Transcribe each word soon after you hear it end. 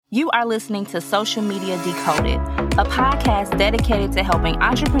You are listening to Social Media Decoded, a podcast dedicated to helping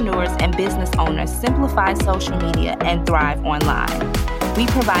entrepreneurs and business owners simplify social media and thrive online. We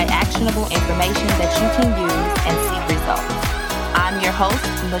provide actionable information that you can use and see results. I'm your host,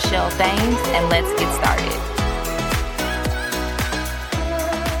 Michelle Thames, and let's get started.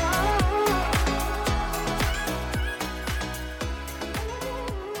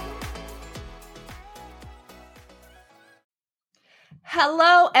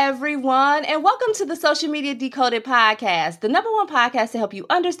 Hello, everyone, and welcome to the Social Media Decoded podcast, the number one podcast to help you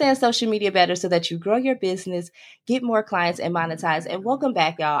understand social media better so that you grow your business, get more clients, and monetize. And welcome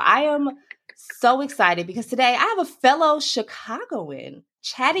back, y'all. I am so excited because today I have a fellow Chicagoan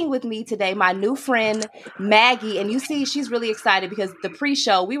chatting with me today, my new friend, Maggie. And you see, she's really excited because the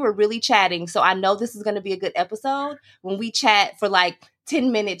pre-show, we were really chatting. So I know this is going to be a good episode when we chat for like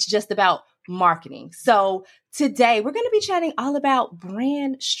 10 minutes just about marketing. So today we're going to be chatting all about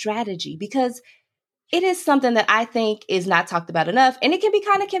brand strategy because it is something that I think is not talked about enough, and it can be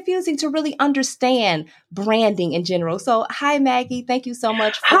kind of confusing to really understand branding in general. So hi, Maggie. Thank you so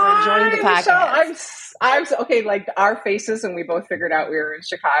much for joining the podcast. Michelle, I'm okay. Like our faces, and we both figured out we were in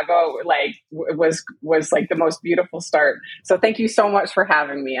Chicago. Like was like the most beautiful start. So thank you so much for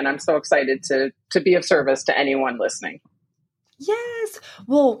having me, and I'm so excited to be of service to anyone listening. Yes.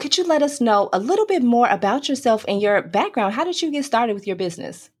 Well, could you let us know a little bit more about yourself and your background? How did you get started with your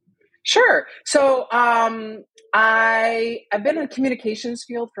business? Sure. So I've been in the communications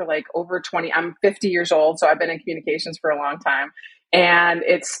field for like over 20. I'm 50 years old, so I've been in communications for a long time. And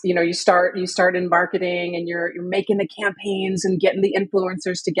it's, you start in marketing and you're making the campaigns and getting the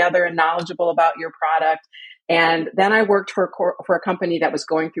influencers together and knowledgeable about your product. And then I worked for a company that was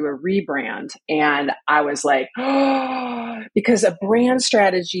going through a rebrand. And I was like, oh, because a brand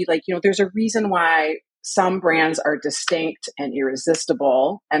strategy, there's a reason why some brands are distinct and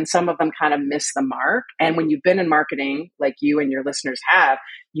irresistible, and some of them kind of miss the mark. And when you've been in marketing, like you and your listeners have,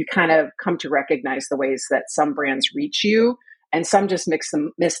 you kind of come to recognize the ways that some brands reach you and some just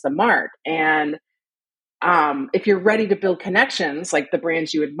miss the mark. And if you're ready to build connections, like the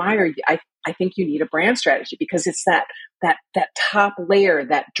brands you admire, I think you need a brand strategy because it's that top layer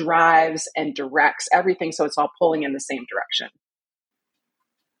that drives and directs everything. So it's all pulling in the same direction.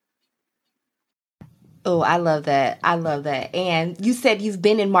 Oh, I love that. I love that. And you said you've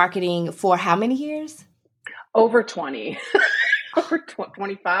been in marketing for how many years? Over 20. Over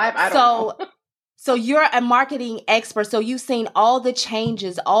 25. I don't know. So you're a marketing expert. So you've seen all the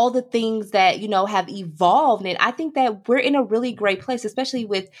changes, all the things that, have evolved. And I think that we're in a really great place, especially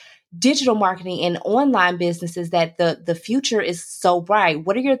with digital marketing and online businesses, that the future is so bright.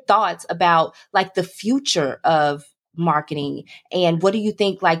 What are your thoughts about like the future of marketing? And what do you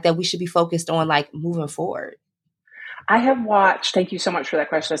think that we should be focused on moving forward? I have watched, thank you so much for that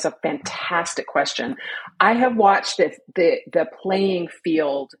question. That's a fantastic question. I have watched the playing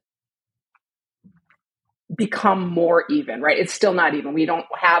field become more even, right? It's still not even. We don't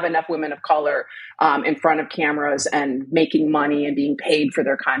have enough women of color in front of cameras and making money and being paid for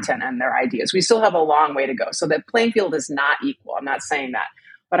their content and their ideas. We still have a long way to go. So the playing field is not equal. I'm not saying that,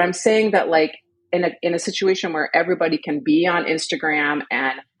 but I'm saying that in a situation where everybody can be on Instagram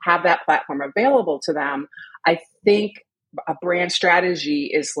and have that platform available to them, I think a brand strategy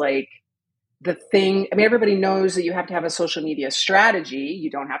is the thing. I mean, everybody knows that you have to have a social media strategy. You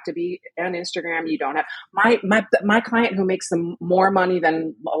don't have to be on Instagram. You don't have my client who makes them more money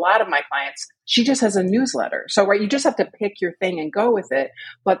than a lot of my clients. She just has a newsletter. So, right, you just have to pick your thing and go with it.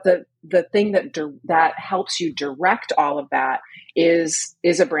 But the thing that helps you direct all of that is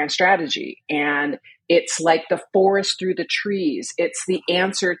a brand strategy. And it's like the forest through the trees. It's the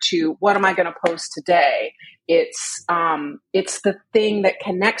answer to what am I going to post today? It's the thing that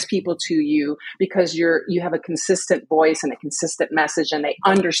connects people to you because you have a consistent voice and a consistent message, and they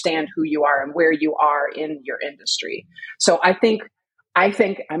understand who you are and where you are in your industry. So I think,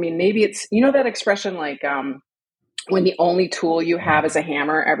 maybe it's, that expression, when the only tool you have is a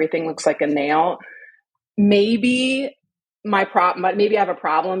hammer, everything looks like a nail. Maybe maybe I have a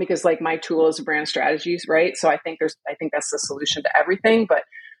problem because my tool is brand strategies, right? So I think that's the solution to everything. But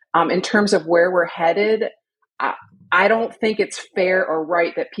in terms of where we're headed, I don't think it's fair or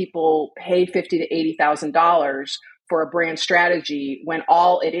right that people pay $50,000 to $80,000 for a brand strategy when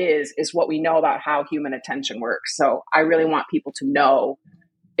all it is what we know about how human attention works. So I really want people to know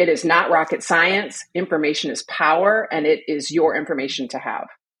it is not rocket science. Information is power, and it is your information to have.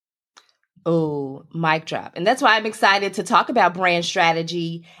 Oh, mic drop. And that's why I'm excited to talk about brand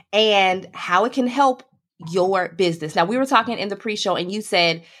strategy and how it can help your business. Now, we were talking in the pre-show and you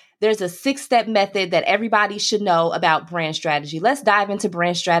said there's a 6-step method that everybody should know about brand strategy. Let's dive into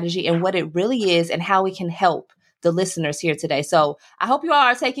brand strategy and what it really is and how it can help the listeners here today. So I hope you all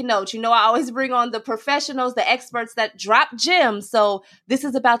are taking notes. You know, I always bring on the professionals, the experts that drop gems. So this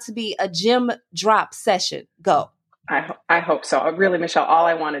is about to be a gem drop session. Go. I hope so. Really, Michelle, all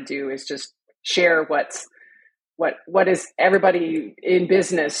I want to do is just share what is everybody in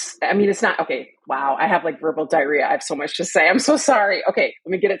business. I mean, it's not, okay, wow, I have like verbal diarrhea. I have so much to say. I'm so sorry. Okay,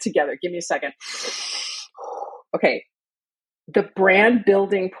 let me get it together. Give me a second. Okay, the brand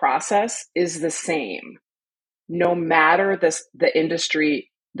building process is the same, no matter the industry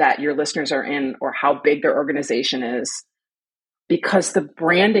that your listeners are in or how big their organization is, because the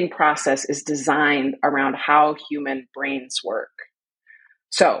branding process is designed around how human brains work.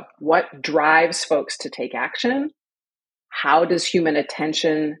 So what drives folks to take action? How does human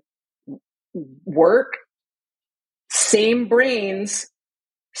attention work? Same brains,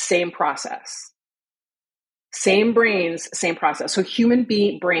 same process. Same brains, same process. So human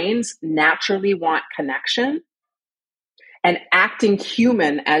brains naturally want connection, and acting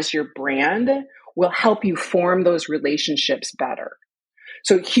human as your brand will help you form those relationships better.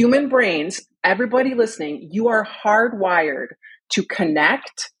 So human brains, everybody listening, you are hardwired to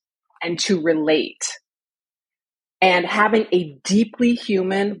connect and to relate. And having a deeply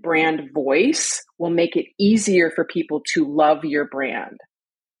human brand voice will make it easier for people to love your brand.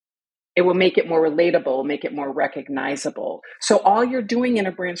 It will make it more relatable, make it more recognizable. So all you're doing in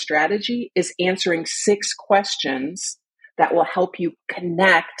a brand strategy is answering 6 questions that will help you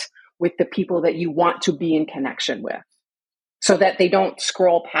connect with the people that you want to be in connection with, so that they don't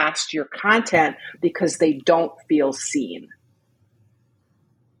scroll past your content because they don't feel seen.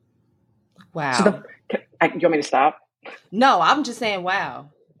 Wow. You want me to stop? No, I'm just saying,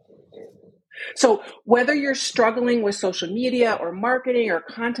 wow. So whether you're struggling with social media or marketing or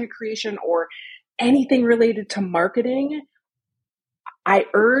content creation or anything related to marketing, I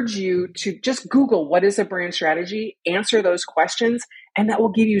urge you to just Google what is a brand strategy, answer those questions, and that will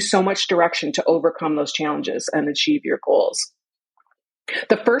give you so much direction to overcome those challenges and achieve your goals.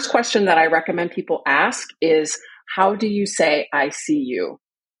 The first question that I recommend people ask is, how do you say I see you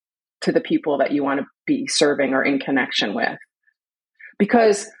to the people that you want to be serving or in connection with?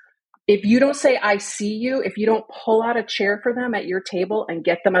 Because if you don't say I see you, if you don't pull out a chair for them at your table and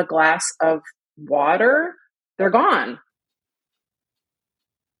get them a glass of water, they're gone.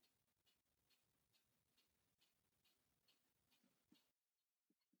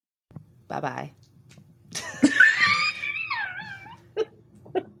 Bye-bye.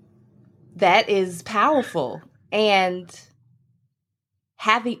 That is powerful. And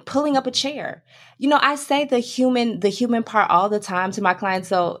pulling up a chair. You know, I say the human part all the time to my clients.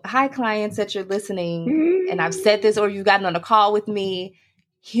 So hi clients that you're listening, and I've said this or you've gotten on a call with me,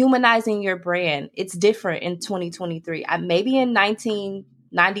 humanizing your brand. It's different in 2023. Maybe in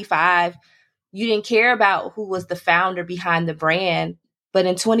 1995, you didn't care about who was the founder behind the brand. But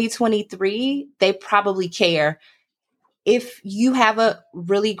in 2023, they probably care. If you have a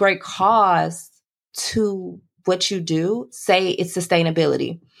really great cause to what you do, say it's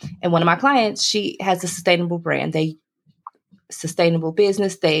sustainability. And one of my clients, she has a sustainable brand. Sustainable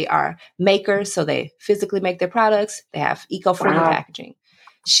business. They are makers, so they physically make their products. They have eco-friendly packaging.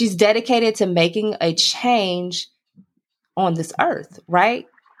 She's dedicated to making a change on this earth, right?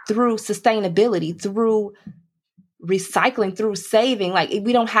 Through sustainability, through recycling, through saving. Like,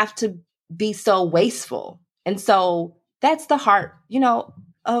 we don't have to be so wasteful. And so that's the heart,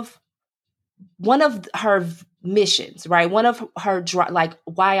 of one of her missions, right? One of her, like,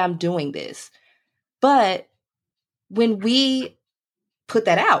 why I'm doing this. But when we put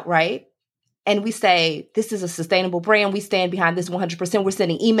that out, right? And we say, this is a sustainable brand. We stand behind this 100%. We're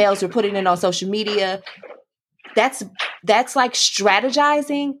sending emails. We're putting it on social media. That's like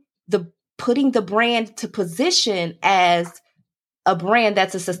strategizing, putting the brand to position as a brand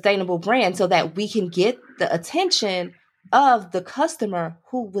that's a sustainable brand so that we can get the attention of the customer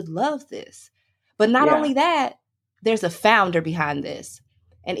who would love this. But not only that, there's a founder behind this.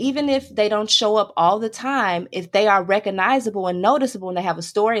 And even if they don't show up all the time, if they are recognizable and noticeable and they have a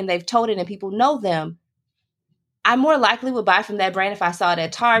story and they've told it and people know them, I more likely would buy from that brand if I saw it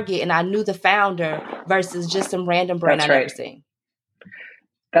at Target and I knew the founder versus just some random brand I've never seen.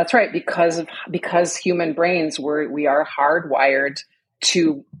 That's right. Because human brains, we are hardwired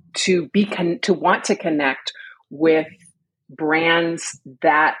to want to connect with brands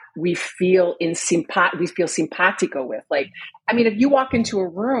that we feel simpatico with. Like, I mean, if you walk into a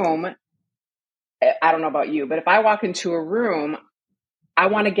room, I don't know about you, but if I walk into a room, I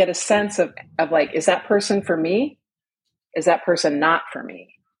want to get a sense of like, is that person for me? Is that person not for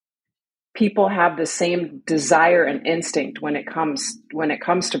me? people have the same desire and instinct when it comes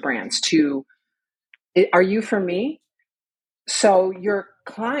to brands to, are you for me? So your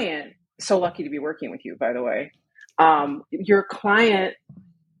client, so lucky to be working with you, by the way. Your client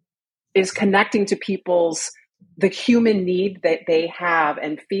is connecting to the human need that they have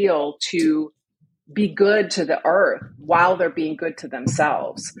and feel to be good to the earth while they're being good to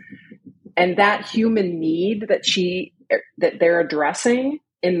themselves. And that human need that they're addressing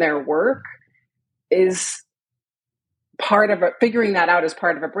in their work is part of figuring that out as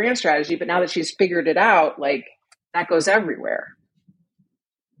part of a brand strategy. But now that she's figured it out, like, that goes everywhere.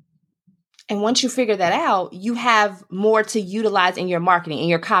 And once you figure that out, you have more to utilize in your marketing, in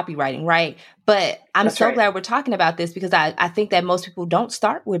your copywriting, right? But I'm That's so right. glad we're talking about this, because I think that most people don't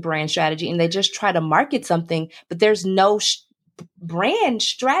start with brand strategy and they just try to market something, but there's no brand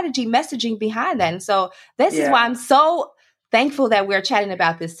strategy messaging behind that. And so this is why I'm so thankful that we're chatting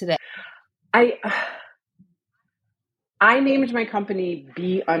about this today. I named my company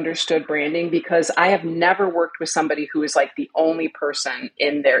Be Understood Branding because I have never worked with somebody who is like the only person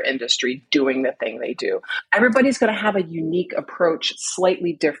in their industry doing the thing they do. Everybody's going to have a unique approach,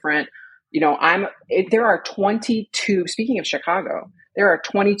 slightly different. There are 22, speaking of Chicago, there are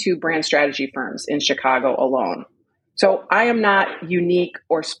 22 brand strategy firms in Chicago alone. So I am not unique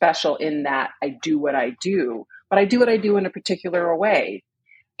or special in that I do what I do, but I do what I do in a particular way.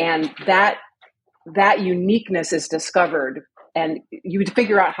 And that uniqueness is discovered, and you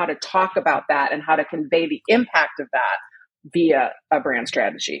figure out how to talk about that and how to convey the impact of that via a brand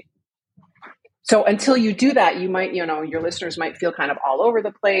strategy. So until you do that, you might, your listeners might feel kind of all over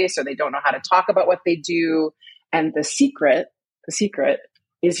the place, or they don't know how to talk about what they do. And the secret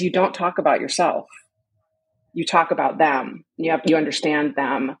is you don't talk about yourself. You talk about them. You understand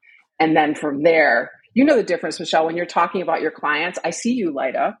them. And then from there, the difference, Michelle, when you're talking about your clients, I see you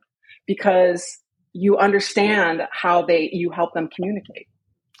light up because you understand how you help them communicate.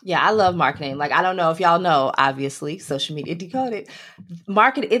 Yeah, I love marketing. Like, I don't know if y'all know, obviously, social media decoded.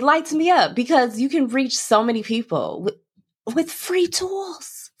 Marketing, it lights me up because you can reach so many people with free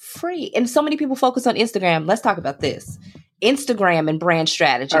tools. Free. And so many people focus on Instagram. Let's talk about this. Instagram and brand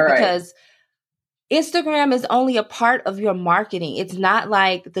strategy. All right. Because Instagram is only a part of your marketing. It's not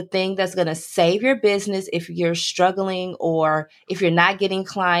like the thing that's going to save your business if you're struggling or if you're not getting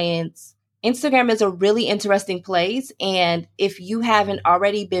clients. Instagram is a really interesting place. And if you haven't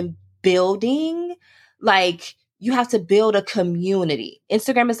already been building, like, you have to build a community.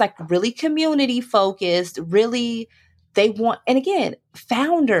 Instagram is like really community focused, really. They want, and again,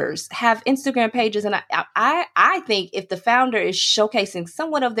 founders have Instagram pages. And I think if the founder is showcasing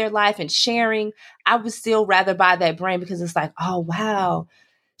somewhat of their life and sharing, I would still rather buy that brand, because it's like, oh, wow,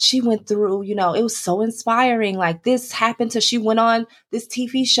 she went through, it was so inspiring. Like, this happened she went on this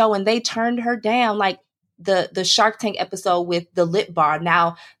TV show and they turned her down. Like the Shark Tank episode with the lip bar.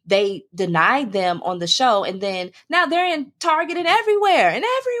 Now they denied them on the show, and then now they're in Target and everywhere.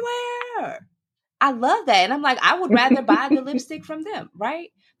 I love that. And I'm like, I would rather buy the lipstick from them, right?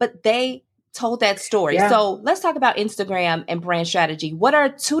 But they told that story. Yeah. So let's talk about Instagram and brand strategy. What are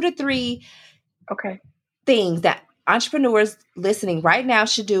 2 to 3 things that entrepreneurs listening right now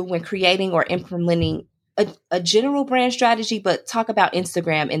should do when creating or implementing a general brand strategy, but talk about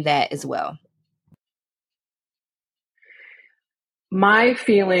Instagram in that as well? My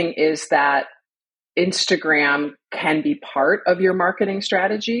feeling is that Instagram can be part of your marketing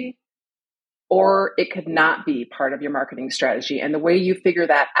strategy, or it could not be part of your marketing strategy. And the way you figure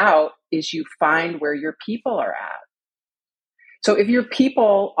that out is you find where your people are at. So if your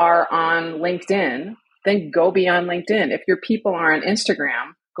people are on LinkedIn, then go be on LinkedIn. If your people are on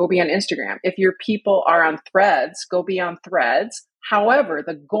Instagram, go be on Instagram. If your people are on Threads, go be on Threads. However,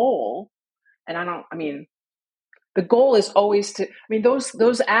 the goal, the goal is always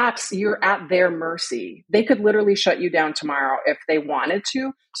those apps, you're at their mercy. They could literally shut you down tomorrow if they wanted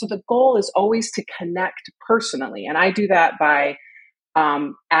to. So the goal is always to connect personally. And I do that by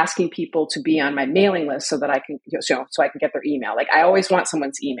asking people to be on my mailing list so that I can, so I can get their email. Like, I always want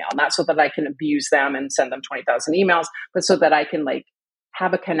someone's email, not so that I can abuse them and send them 20,000 emails, but so that I can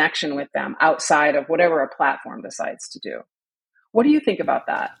have a connection with them outside of whatever a platform decides to do. What do you think about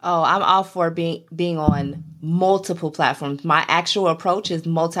that? Oh, I'm all for being on multiple platforms. My actual approach is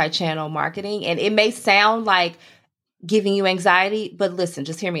multi-channel marketing, and it may sound like giving you anxiety, but listen,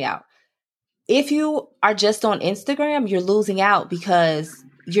 just hear me out. If you are just on Instagram, you're losing out because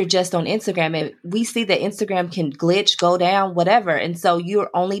you're just on Instagram. And we see that Instagram can glitch, go down, whatever. And so you're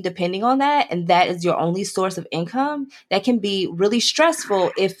only depending on that, and that is your only source of income. That can be really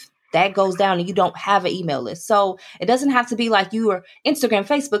stressful if that goes down and you don't have an email list. So it doesn't have to be like you are Instagram,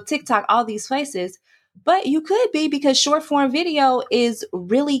 Facebook, TikTok, all these places, but you could be, because short form video is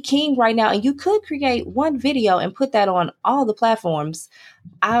really king right now. And you could create one video and put that on all the platforms.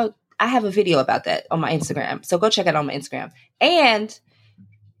 I have a video about that on my Instagram. So go check it out on my Instagram. And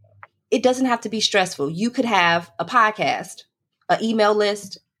it doesn't have to be stressful. You could have a podcast, an email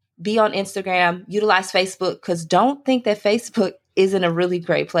list, be on Instagram, utilize Facebook, because don't think that Facebook isn't a really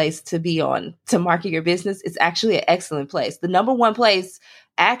great place to be on to market your business. It's actually an excellent place. The number one place,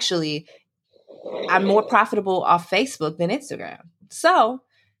 actually, I'm more profitable off Facebook than Instagram. So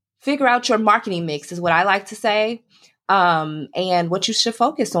figure out your marketing mix is what I like to say. And what you should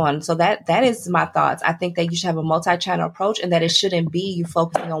focus on. So that is my thoughts. I think that you should have a multi-channel approach, and that it shouldn't be you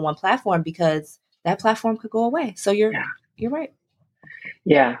focusing on one platform, because that platform could go away. So you're right.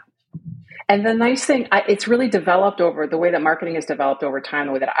 Yeah. And the nice thing, it's really developed over the way that marketing is developed over time.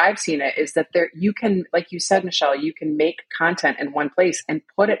 The way that I've seen it is that you can, like you said, Michelle, you can make content in one place and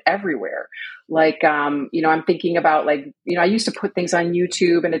put it everywhere. Like, I'm thinking about I used to put things on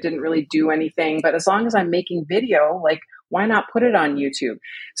YouTube and it didn't really do anything, but as long as I'm making video, why not put it on YouTube?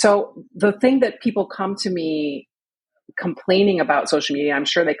 So the thing that people come to me complaining about social media, I'm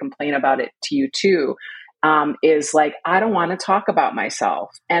sure they complain about it to you too, is I don't want to talk about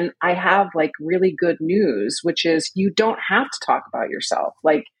myself. And I have really good news, which is you don't have to talk about yourself.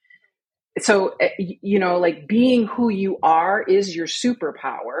 Being who you are is your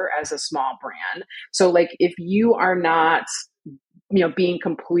superpower as a small brand. So if you are not, being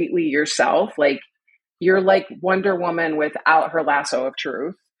completely yourself, you're like Wonder Woman without her lasso of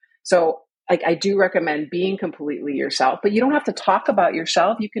truth. So I do recommend being completely yourself, but you don't have to talk about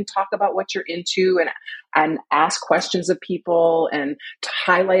yourself. You can talk about what you're into and ask questions of people and to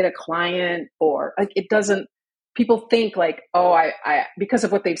highlight a client, or it doesn't, people think I because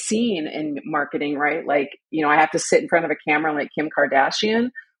of what they've seen in marketing, right? I have to sit in front of a camera like Kim Kardashian.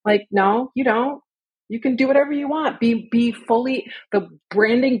 No, you don't. You can do whatever you want. Be fully, the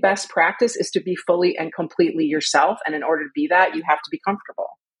branding best practice is to be fully and completely yourself. And in order to be that, you have to be comfortable.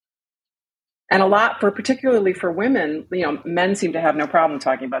 And particularly for women, men seem to have no problem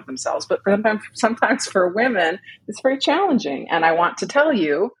talking about themselves, but sometimes for women, it's very challenging. And I want to tell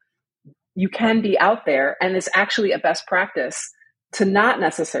you, you can be out there, and it's actually a best practice to not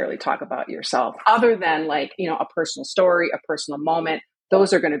necessarily talk about yourself other than a personal story, a personal moment.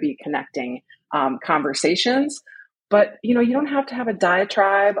 Those are going to be connecting conversations. But, you don't have to have a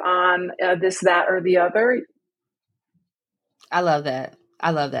diatribe on this, that, or the other. I love that.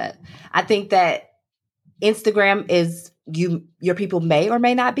 I think that Instagram is your people may or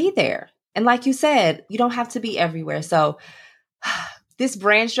may not be there. And like you said, you don't have to be everywhere. So this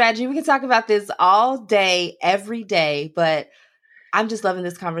brand strategy, we can talk about this all day, every day, but I'm just loving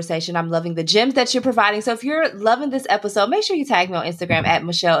this conversation. I'm loving the gems that you're providing. So if you're loving this episode, make sure you tag me on Instagram at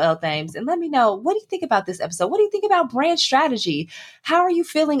Michelle L. Thames and let me know, what do you think about this episode? What do you think about brand strategy? How are you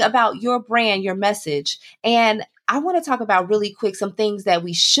feeling about your brand, your message? And I want to talk about really quick some things that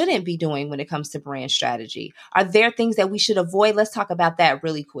we shouldn't be doing when it comes to brand strategy. Are there things that we should avoid? Let's talk about that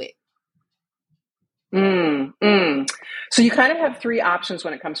really quick. So you kind of have three options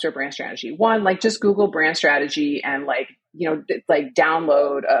when it comes to a brand strategy. One, just Google brand strategy and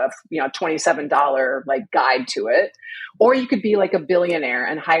download a $27 guide to it. Or you could be a billionaire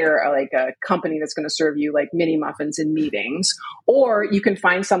and hire a company that's going to serve you mini muffins in meetings. Or you can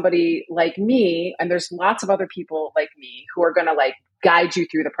find somebody like me, and there's lots of other people like me who are going to guide you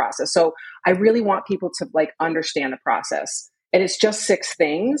through the process. So I really want people to understand the process. And it's just 6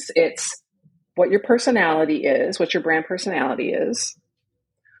 things. It's what your personality is, what your brand personality is,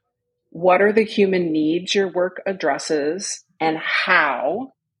 what are the human needs your work addresses and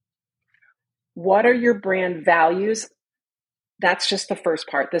how, what are your brand values? That's just the first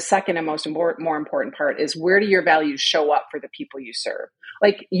part. The second and more important part is, where do your values show up for the people you serve?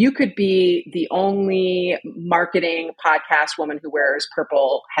 You could be the only marketing podcast woman who wears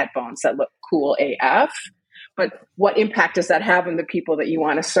purple headphones that look cool AF. But what impact does that have on the people that you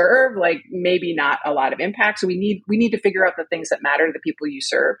want to serve? Maybe not a lot of impact. So we need to figure out the things that matter to the people you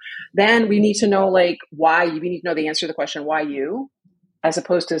serve. Then we need to know why. We need to know the answer to the question, why you, as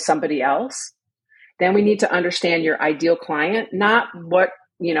opposed to somebody else. Then we need to understand your ideal client, not what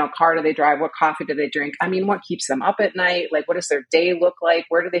car do they drive, what coffee do they drink. I mean, what keeps them up at night? What does their day look like?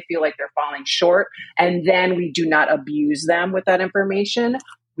 Where do they feel like they're falling short? And then we do not abuse them with that information.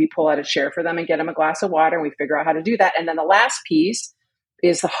 We pull out a chair for them and get them a glass of water, and we figure out how to do that. And then the last piece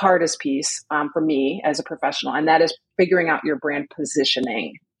is the hardest piece for me as a professional, and that is figuring out your brand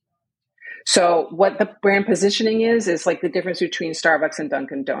positioning. So what the brand positioning is like the difference between Starbucks and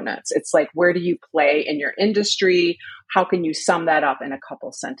Dunkin' Donuts. It's like, where do you play in your industry? How can you sum that up in a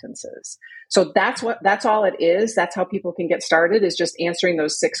couple sentences? So that's all it is. That's how people can get started, is just answering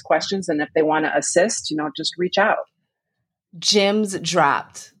those 6 questions. And if they want to assist, just reach out. Gems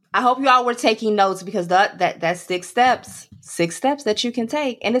dropped. I hope you all were taking notes, because that's 6 steps that you can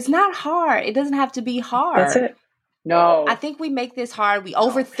take. And it's not hard. It doesn't have to be hard. That's it. No. I think we make this hard. We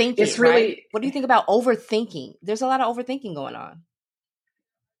overthink it, really, right? What do you think about overthinking? There's a lot of overthinking going on.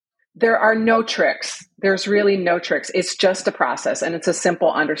 There are no tricks. There's really no tricks. It's just a process, and it's a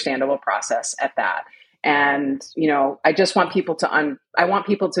simple, understandable process at that. And, I just want people to, I want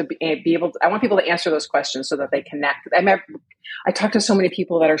people to answer those questions so that they connect. I talk to so many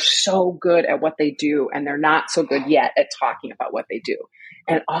people that are so good at what they do, and they're not so good yet at talking about what they do.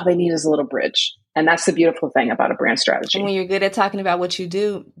 And all they need is a little bridge. And that's the beautiful thing about a brand strategy. And when you're good at talking about what you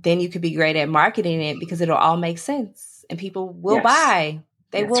do, then you could be great at marketing it, because it'll all make sense and people will buy.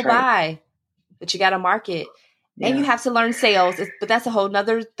 They will buy, but you got to market, and you have to learn sales. But that's a whole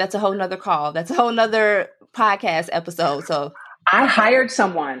nother call. That's a whole nother podcast episode. So I hired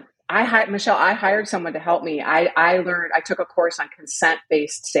someone. Michelle, I hired someone to help me. I took a course on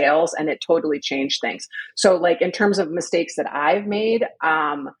consent-based sales, and it totally changed things. So like in terms of mistakes that I've made,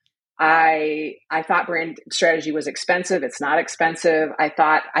 I thought brand strategy was expensive. It's not expensive. I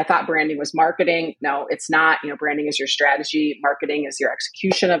thought branding was marketing. No, it's not. Branding is your strategy. Marketing is your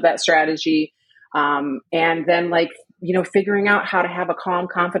execution of that strategy. And then figuring out how to have a calm,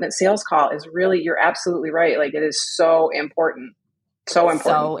 confident sales call is really, you're absolutely right. Like, it is so important. So important.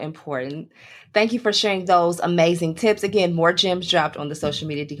 So important. Thank you for sharing those amazing tips. Again, more gems dropped on the Social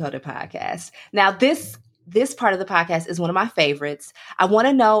Media Decoded podcast. Now, this part of the podcast is one of my favorites. I want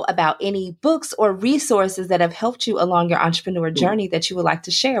to know about any books or resources that have helped you along your entrepreneur journey that you would like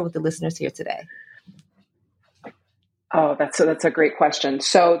to share with the listeners here today. Oh, that's a great question.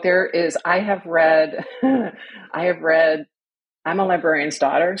 So I have read, I'm a librarian's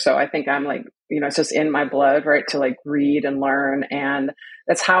daughter. So I think I'm it's just in my blood, right, to read and learn. And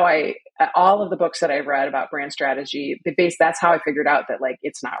that's how all of the books that I've read about brand strategy, that's how I figured out that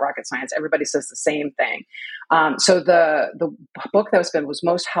it's not rocket science. Everybody says the same thing. So the book that was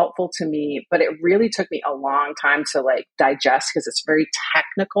most helpful to me, but it really took me a long time to digest, because it's a very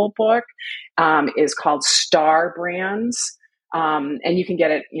technical book, is called Star Brands. And you can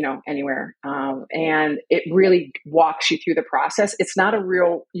get it, anywhere. And it really walks you through the process. It's not a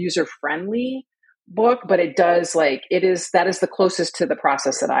real user-friendly book, but that is the closest to the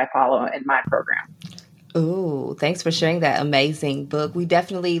process that I follow in my program. Ooh, thanks for sharing that amazing book. We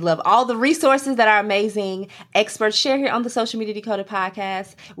definitely love all the resources that our amazing experts share here on the Social Media Decoded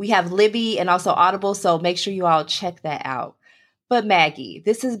podcast. We have Libby and also Audible, so make sure you all check that out. But Maggie,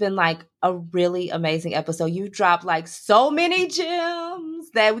 this has been a really amazing episode. You dropped so many gems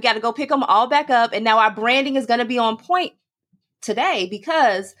that we got to go pick them all back up. And now our branding is going to be on point today,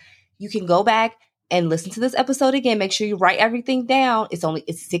 because you can go back and listen to this episode again. Make sure you write everything down. It's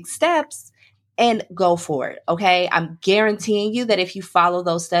 6 steps, and go for it. Okay. I'm guaranteeing you that if you follow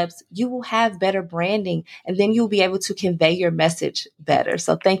those steps, you will have better branding, and then you'll be able to convey your message better.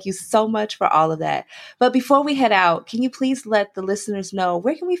 So thank you so much for all of that. But before we head out, can you please let the listeners know,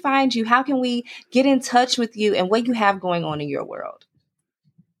 where can we find you? How can we get in touch with you, and what you have going on in your world?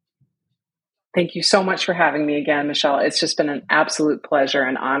 Thank you so much for having me again, Michelle. It's just been an absolute pleasure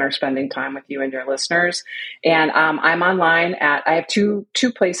and honor spending time with you and your listeners. And I'm online I have two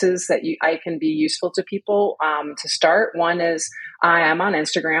places that I can be useful to people to start. One is I am on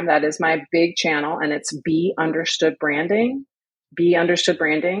Instagram. That is my big channel, and it's Be Understood Branding.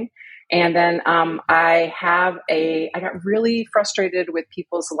 And then I got really frustrated with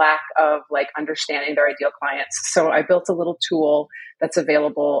people's lack of understanding their ideal clients. So I built a little tool that's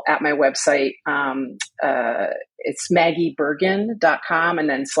available at my website. It's maggiebergin.com and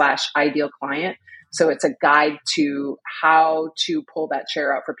then /ideal client. So it's a guide to how to pull that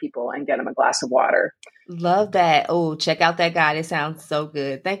chair out for people and get them a glass of water. Love that. Oh, check out that guide. It sounds so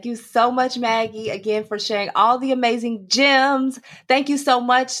good. Thank you so much, Maggie, again, for sharing all the amazing gems. Thank you so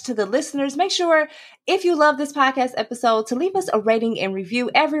much to the listeners. Make sure, if you love this podcast episode, to leave us a rating and review.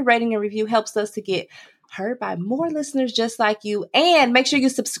 Every rating and review helps us to get heard by more listeners just like you. And make sure you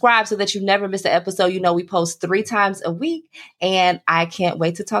subscribe so that you never miss an episode. We post 3 times a week, and I can't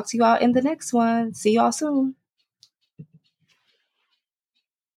wait to talk to you all in the next one. See you all soon.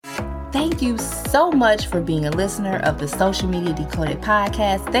 Thank you so much for being a listener of the Social Media Decoded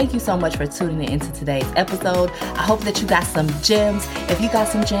podcast. Thank you so much for tuning into today's episode. I hope that you got some gems. If you got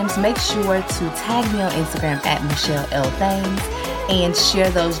some gems, make sure to tag me on Instagram at Michelle L. Thames. and share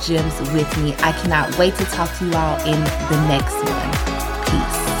those gems with me. I cannot wait to talk to you all in the next one.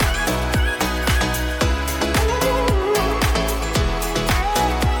 Peace.